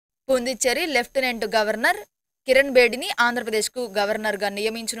పుందుచ్చేరి lieutenant governor Kiran బేడిని ఆంధ్రప్రదేశ్కు గవర్నర్గా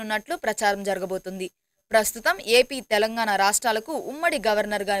నియమించనున్నట్లు ప్రచారం జరగబోతుంది. ప్రస్తుతం ఏపీ, తెలంగాణ రాష్ట్రాలకు ఉమ్మడి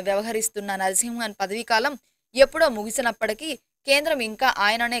గవర్నర్గా వ్యవహరిస్తున్న నరసింహన్ పదవీకాలం ఎప్పుడో ముగిసినప్పటికీ కేంద్రం ఇంకా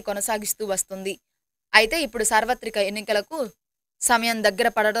ఆయననే కొనసాగిస్తూ వస్తుంది. అయితే ఇప్పుడు సార్వత్రిక ఎన్నికలకు సమయం దగ్గర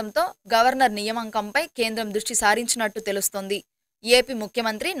పడడంతో గవర్నర్ నియామకంపై కేంద్రం దృష్టి సారించినట్టు తెలుస్తోంది. ఏపీ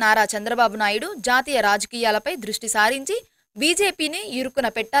ముఖ్యమంత్రి నారా చంద్రబాబు నాయుడు జాతీయ రాజకీయాలపై దృష్టి సారించి బీజేపీని ఇరుకున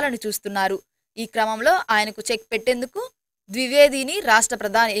పెట్టాలని చూస్తున్నారు. ఈ క్రమంలో ఆయనకు చెక్ పెట్టేందుకు ద్వివేదిని రాష్ట్ర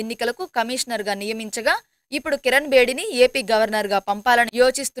ప్రధాన ఎన్నికలకు కమిషనర్గా నియమించగా ఇప్పుడు కిరణ్ బేడిని ఏపీ గవర్నర్గా పంపాలని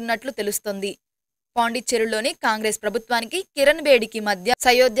యోచిస్తున్నట్లు తెలుస్తోంది. పాండిచ్చేరిలోని కాంగ్రెస్ ప్రభుత్వానికి కిరణ్ బేడికి మధ్య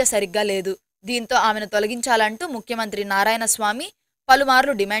సయోధ్య సరిగ్గా లేదు. దీంతో ఆమెను తొలగించాలంటూ ముఖ్యమంత్రి నారాయణస్వామి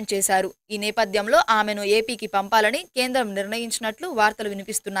పలుమార్లు డిమాండ్ చేశారు. ఈ నేపథ్యంలో ఆమెను ఏపీకి పంపాలని కేంద్రం నిర్ణయించినట్లు వార్తలు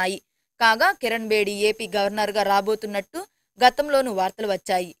వినిపిస్తున్నాయి. కాగా కిరణ్ బేడి ఏపీ గవర్నర్గా రాబోతున్నట్టు గతంలోనూ వార్తలు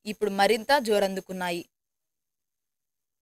వచ్చాయి. ఇప్పుడు మరింత జోరందుకున్నాయి.